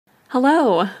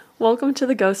Hello! Welcome to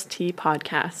the Ghost Tea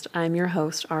Podcast. I'm your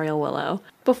host, Ariel Willow.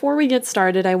 Before we get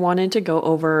started, I wanted to go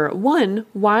over, one,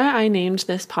 why I named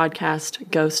this podcast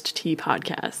Ghost Tea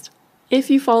Podcast. If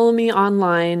you follow me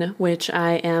online, which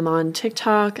I am on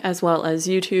TikTok as well as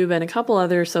YouTube and a couple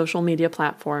other social media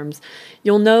platforms,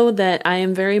 you'll know that I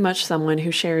am very much someone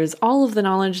who shares all of the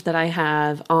knowledge that I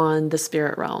have on the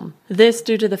spirit realm. This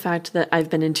due to the fact that I've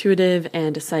been intuitive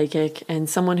and a psychic and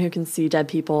someone who can see dead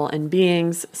people and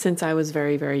beings since I was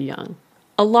very, very young.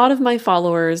 A lot of my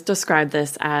followers describe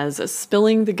this as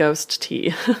spilling the ghost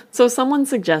tea. So someone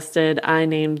suggested I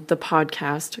named the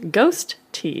podcast Ghost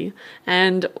Tea.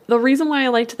 And the reason why I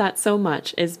liked that so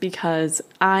much is because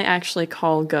I actually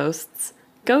call ghosts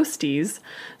ghosties.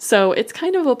 So it's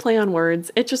kind of a play on words.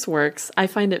 It just works. I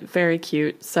find it very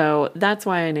cute. So that's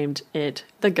why I named it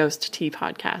the Ghost Tea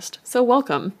Podcast. So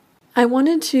welcome. I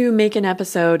wanted to make an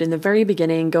episode in the very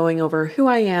beginning going over who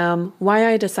I am,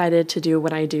 why I decided to do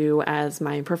what I do as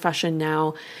my profession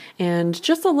now, and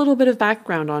just a little bit of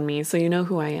background on me so you know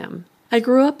who I am. I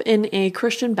grew up in a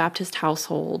Christian Baptist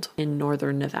household in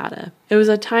northern Nevada. It was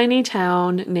a tiny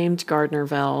town named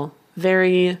Gardnerville,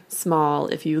 very small.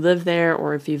 If you live there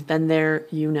or if you've been there,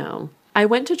 you know. I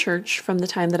went to church from the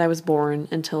time that I was born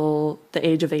until the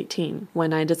age of 18,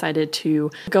 when I decided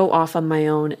to go off on my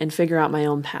own and figure out my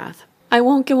own path. I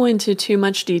won't go into too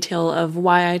much detail of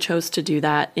why I chose to do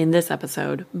that in this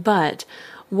episode, but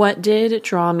what did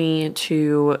draw me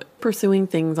to pursuing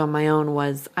things on my own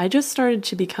was I just started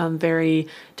to become very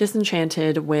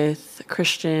disenchanted with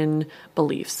Christian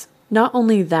beliefs. Not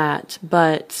only that,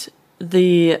 but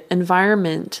the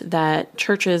environment that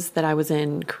churches that I was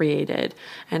in created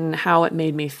and how it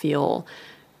made me feel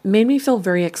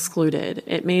very excluded.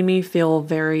 It made me feel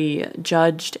very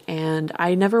judged, and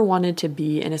I never wanted to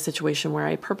be in a situation where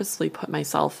I purposely put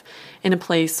myself in a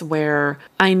place where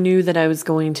I knew that I was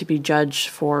going to be judged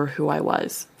for who I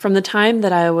was. From the time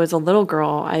that I was a little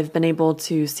girl, I've been able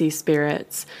to see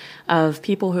spirits of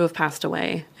people who have passed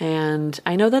away, and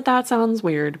I know that that sounds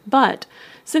weird, but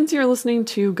since you're listening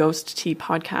to Ghost Tea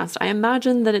Podcast, I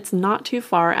imagine that it's not too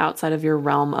far outside of your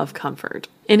realm of comfort.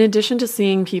 In addition to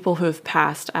seeing people who have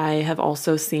passed, I have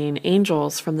also seen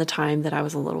angels from the time that I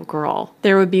was a little girl.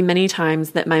 There would be many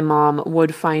times that my mom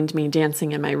would find me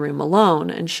dancing in my room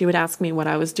alone, and she would ask me what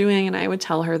I was doing, and I would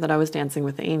tell her that I was dancing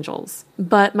with the angels.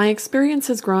 But my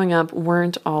experiences growing up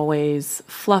weren't always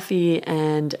fluffy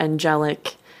and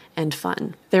angelic and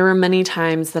fun. There were many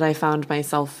times that I found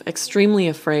myself extremely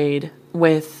afraid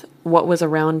with what was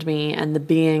around me and the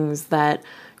beings that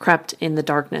crept in the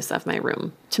darkness of my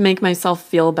room. To make myself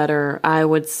feel better, I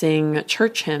would sing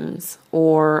church hymns,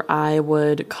 or I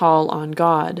would call on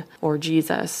God or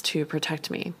Jesus to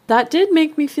protect me. That did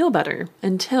make me feel better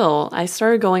until I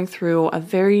started going through a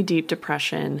very deep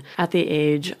depression at the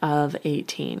age of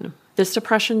 18. This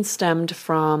depression stemmed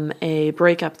from a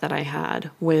breakup that I had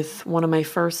with one of my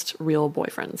first real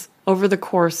boyfriends. Over the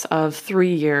course of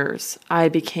 3 years, I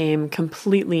became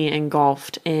completely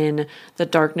engulfed in the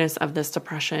darkness of this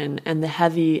depression and the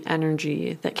heavy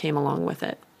energy that came along with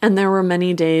it. And there were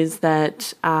many days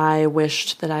that I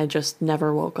wished that I just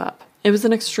never woke up. It was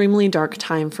an extremely dark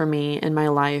time for me in my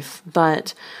life,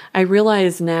 but I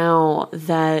realize now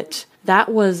that that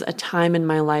was a time in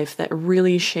my life that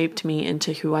really shaped me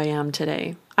into who I am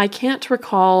today. I can't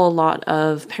recall a lot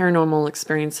of paranormal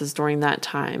experiences during that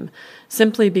time,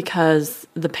 simply because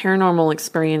the paranormal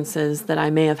experiences that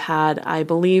I may have had, I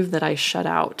believe that I shut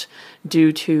out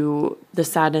due to the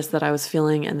sadness that I was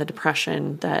feeling and the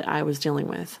depression that I was dealing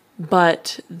with.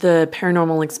 But the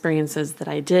paranormal experiences that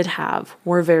I did have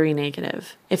were very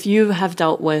negative. If you have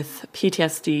dealt with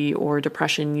PTSD or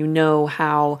depression, you know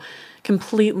how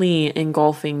completely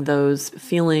engulfing those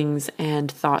feelings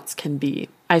and thoughts can be.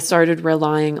 I started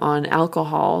relying on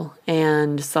alcohol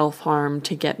and self-harm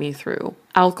to get me through.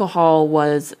 Alcohol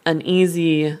was an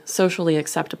easy, socially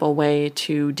acceptable way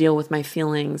to deal with my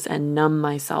feelings and numb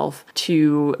myself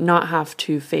to not have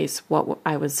to face what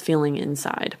I was feeling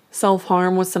inside.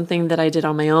 Self-harm was something that I did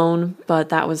on my own, but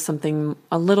that was something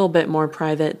a little bit more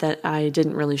private that I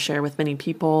didn't really share with many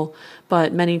people,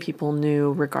 but many people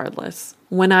knew regardless.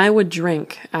 When I would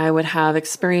drink, I would have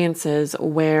experiences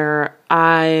where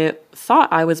I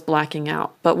thought I was blacking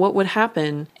out, but what would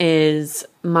happen is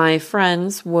my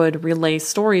friends would relay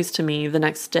stories to me the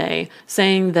next day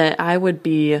saying that I would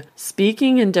be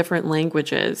speaking in different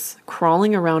languages,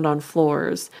 crawling around on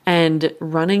floors, and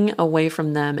running away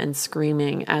from them and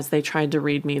screaming as they tried to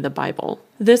read me the Bible.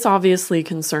 This obviously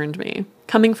concerned me.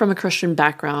 Coming from a Christian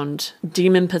background,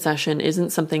 demon possession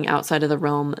isn't something outside of the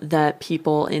realm that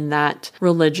people in that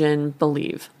religion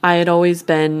believe. I had always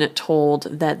been told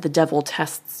that the devil devil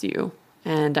tests you.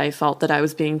 And I felt that I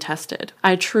was being tested.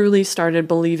 I truly started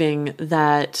believing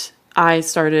that I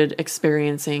started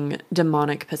experiencing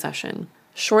demonic possession.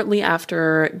 Shortly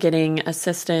after getting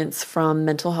assistance from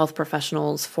mental health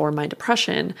professionals for my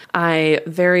depression, I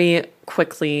very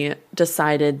quickly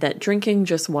decided that drinking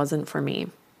just wasn't for me.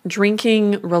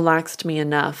 Drinking relaxed me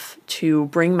enough to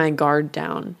bring my guard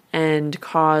down and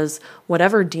cause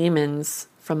whatever demons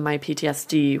from my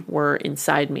PTSD were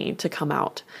inside me to come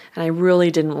out. And I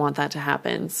really didn't want that to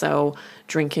happen, so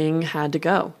drinking had to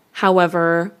go.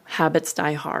 However, habits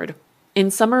die hard. In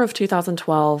summer of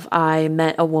 2012, I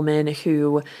met a woman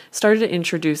who started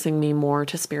introducing me more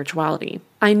to spirituality.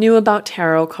 I knew about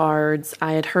tarot cards,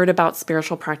 I had heard about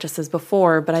spiritual practices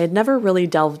before, but I had never really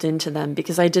delved into them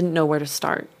because I didn't know where to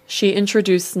start. She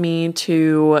introduced me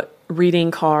to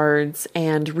reading cards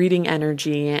and reading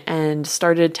energy and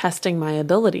started testing my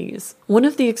abilities. One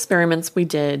of the experiments we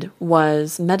did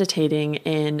was meditating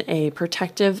in a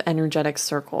protective energetic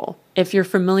circle. If you're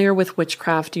familiar with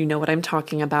witchcraft, you know what I'm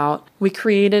talking about. We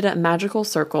created a magical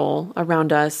circle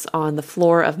around us on the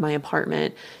floor of my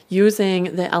apartment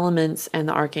using the elements and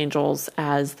the archangels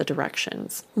as the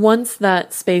directions. Once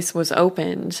that space was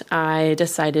opened, I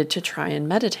decided to try and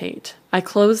meditate. I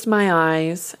closed my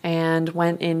eyes and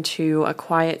went into a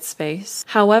quiet space.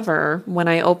 However, when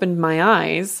I opened my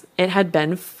eyes, it had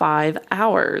been 5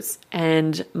 hours,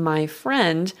 and my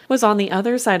friend was on the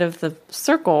other side of the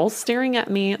circle staring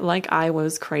at me like I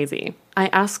was crazy. I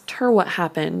asked her what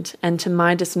happened, and to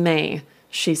my dismay,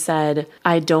 she said,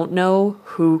 "I don't know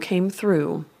who came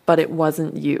through, but it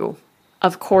wasn't you."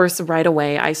 Of course, right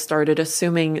away, I started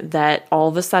assuming that all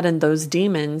of a sudden those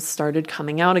demons started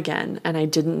coming out again, and I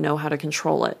didn't know how to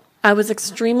control it. I was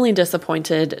extremely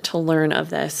disappointed to learn of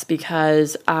this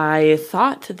because I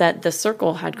thought that the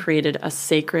circle had created a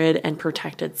sacred and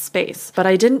protected space, but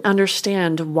I didn't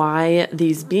understand why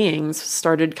these beings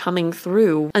started coming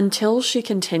through until she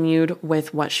continued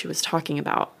with what she was talking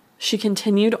about. She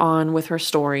continued on with her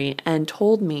story and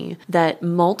told me that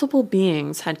multiple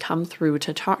beings had come through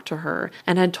to talk to her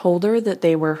and had told her that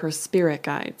they were her spirit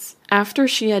guides. After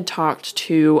she had talked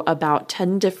to about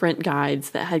 10 different guides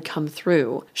that had come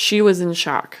through, she was in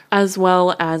shock, as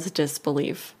well as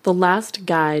disbelief. The last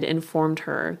guide informed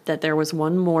her that there was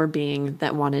one more being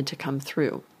that wanted to come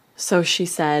through. So she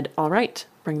said, "All right,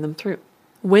 bring them through."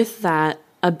 With that,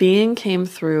 a being came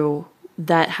through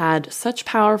that had such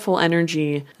powerful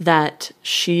energy that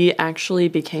she actually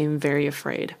became very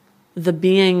afraid. The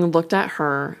being looked at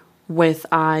her with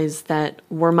eyes that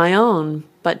were my own,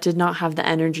 but did not have the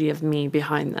energy of me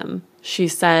behind them. She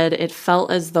said it felt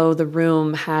as though the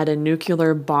room had a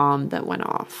nuclear bomb that went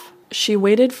off. She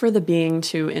waited for the being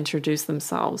to introduce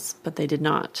themselves, but they did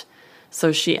not.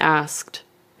 So she asked,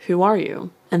 "Who are you?"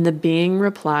 And the being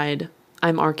replied,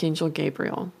 "I'm Archangel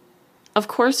Gabriel." Of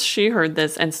course, she heard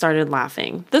this and started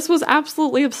laughing. This was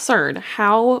absolutely absurd.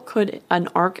 How could an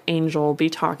archangel be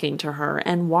talking to her,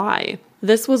 and why?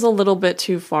 This was a little bit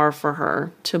too far for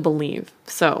her to believe,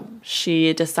 so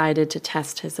she decided to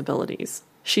test his abilities.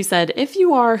 She said, "If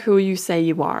you are who you say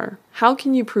you are, how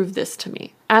can you prove this to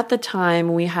me?" At the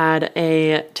time, we had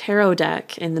a tarot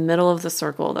deck in the middle of the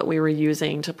circle that we were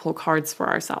using to pull cards for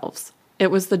ourselves.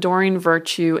 It was the Doreen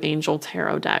Virtue Angel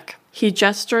Tarot deck. He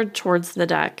gestured towards the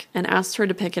deck and asked her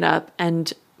to pick it up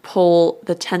and pull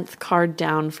the 10th card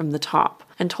down from the top,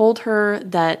 and told her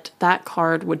that that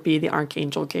card would be the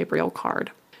Archangel Gabriel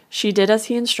card. She did as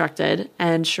he instructed,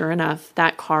 and sure enough,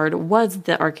 that card was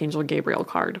the Archangel Gabriel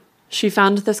card. She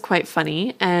found this quite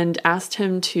funny and asked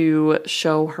him to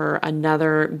show her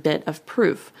another bit of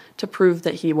proof to prove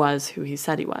that he was who he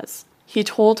said he was. He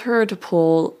told her to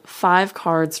pull 5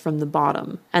 cards from the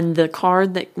bottom, and the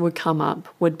card that would come up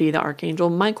would be the Archangel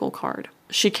Michael card.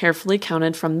 She carefully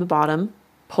counted from the bottom,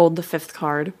 pulled the 5th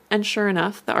card, and sure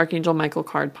enough, the Archangel Michael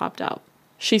card popped out.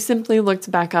 She simply looked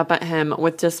back up at him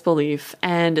with disbelief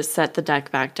and set the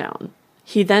deck back down.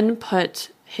 He then put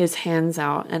his hands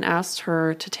out and asked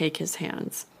her to take his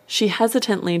hands. She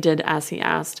hesitantly did as he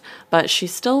asked, but she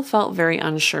still felt very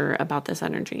unsure about this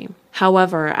energy.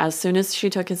 However, as soon as she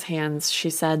took his hands, she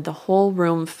said the whole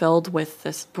room filled with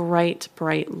this bright,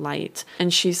 bright light,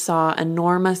 and she saw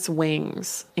enormous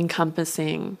wings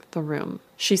encompassing the room.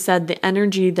 She said the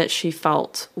energy that she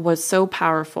felt was so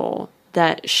powerful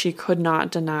that she could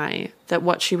not deny that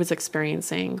what she was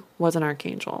experiencing was an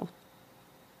archangel.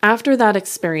 After that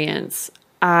experience,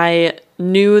 I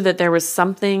knew that there was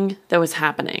something that was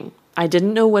happening. I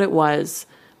didn't know what it was,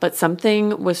 but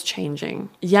something was changing.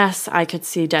 Yes, I could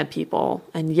see dead people,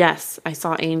 and yes, I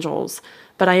saw angels,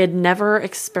 but I had never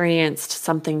experienced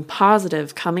something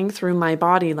positive coming through my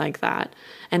body like that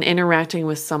and interacting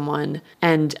with someone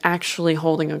and actually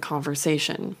holding a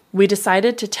conversation. We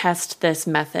decided to test this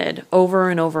method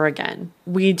over and over again.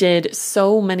 We did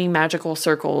so many magical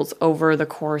circles over the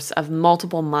course of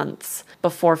multiple months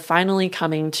before finally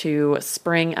coming to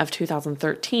spring of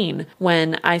 2013,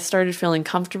 when I started feeling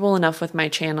comfortable enough with my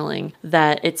channeling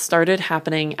that it started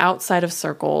happening outside of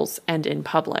circles and in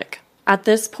public. At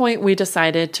this point, we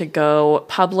decided to go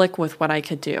public with what I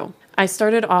could do. I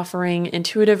started offering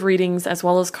intuitive readings as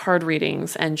well as card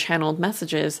readings and channeled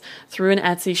messages through an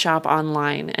Etsy shop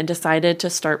online and decided to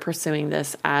start pursuing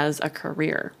this as a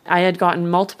career. I had gotten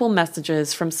multiple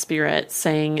messages from Spirit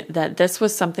saying that this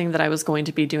was something that I was going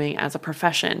to be doing as a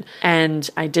profession, and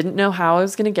I didn't know how I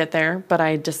was going to get there, but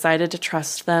I decided to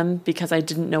trust them because I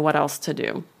didn't know what else to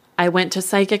do. I went to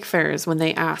psychic fairs when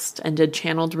they asked and did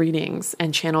channeled readings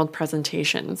and channeled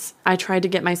presentations. I tried to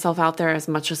get myself out there as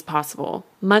much as possible.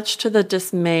 Much to the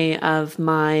dismay of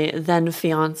my then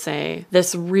fiance,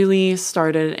 this really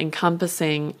started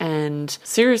encompassing and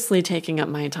seriously taking up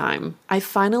my time. I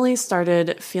finally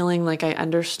started feeling like I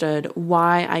understood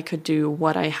why I could do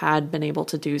what I had been able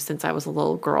to do since I was a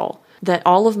little girl. That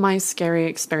all of my scary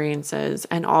experiences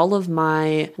and all of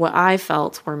my, what I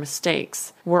felt were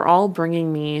mistakes, were all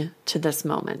bringing me to this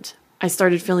moment. I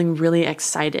started feeling really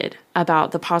excited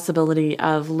about the possibility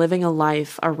of living a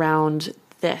life around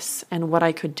this and what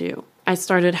I could do. I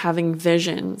started having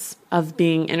visions of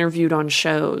being interviewed on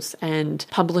shows and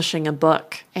publishing a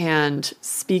book and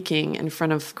speaking in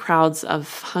front of crowds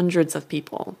of hundreds of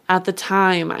people. At the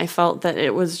time, I felt that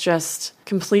it was just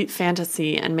complete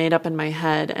fantasy and made up in my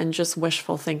head and just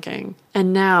wishful thinking.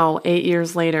 And now, 8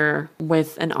 years later,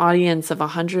 with an audience of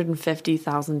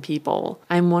 150,000 people,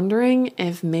 I'm wondering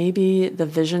if maybe the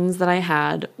visions that I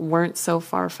had weren't so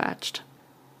far-fetched.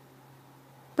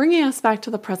 Bringing us back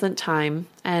to the present time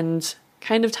and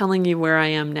kind of telling you where I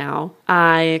am now,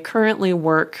 I currently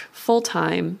work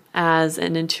full-time as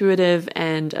an intuitive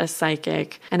and a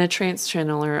psychic and a trance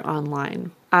channeler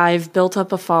online. I've built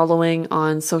up a following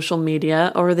on social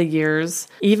media over the years.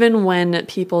 Even when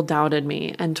people doubted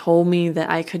me and told me that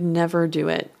I could never do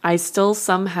it, I still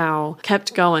somehow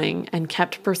kept going and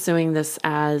kept pursuing this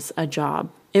as a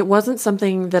job. It wasn't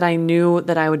something that I knew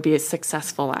that I would be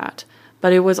successful at.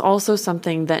 But it was also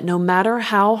something that no matter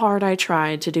how hard I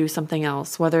tried to do something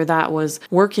else, whether that was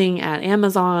working at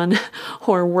Amazon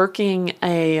or working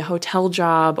a hotel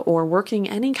job or working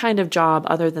any kind of job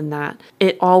other than that,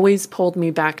 it always pulled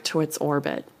me back to its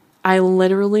orbit. I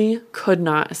literally could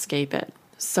not escape it.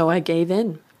 So I gave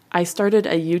in. I started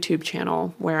a YouTube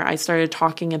channel where I started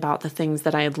talking about the things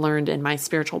that I had learned in my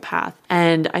spiritual path.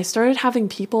 And I started having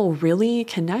people really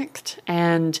connect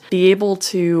and be able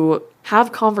to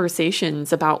have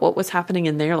conversations about what was happening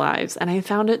in their lives. And I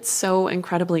found it so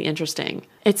incredibly interesting.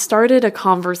 It started a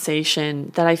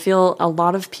conversation that I feel a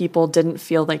lot of people didn't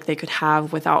feel like they could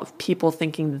have without people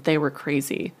thinking that they were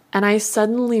crazy. And I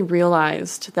suddenly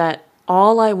realized that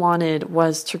all I wanted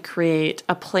was to create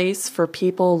a place for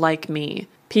people like me.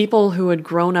 People who had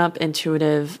grown up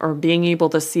intuitive or being able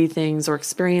to see things or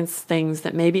experience things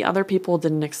that maybe other people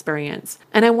didn't experience.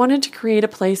 And I wanted to create a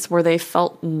place where they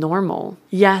felt normal.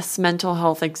 Yes, mental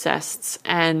health exists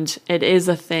and it is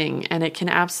a thing and it can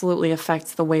absolutely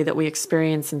affect the way that we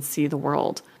experience and see the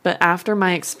world. But after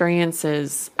my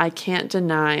experiences, I can't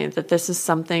deny that this is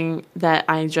something that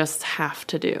I just have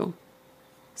to do.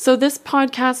 So this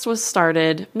podcast was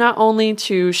started not only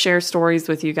to share stories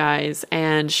with you guys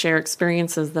and share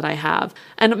experiences that I have,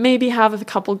 and maybe have a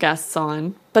couple guests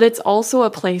on, but it's also a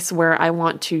place where I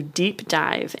want to deep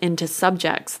dive into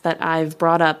subjects that I've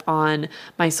brought up on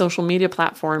my social media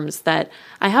platforms that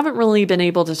I haven't really been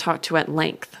able to talk to at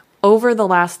length. Over the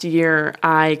last year,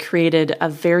 I created a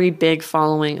very big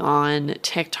following on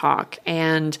TikTok,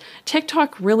 and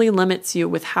TikTok really limits you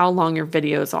with how long your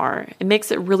videos are. It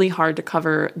makes it really hard to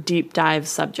cover deep dive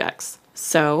subjects.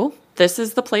 So this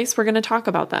is the place we're going to talk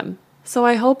about them. So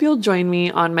I hope you'll join me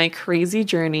on my crazy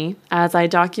journey as I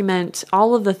document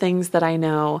all of the things that I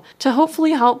know to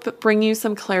hopefully help bring you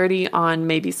some clarity on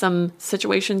maybe some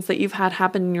situations that you've had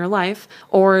happen in your life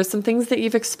or some things that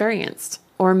you've experienced.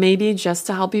 Or maybe just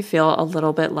to help you feel a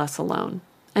little bit less alone.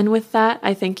 And with that,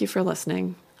 I thank you for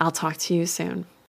listening. I'll talk to you soon.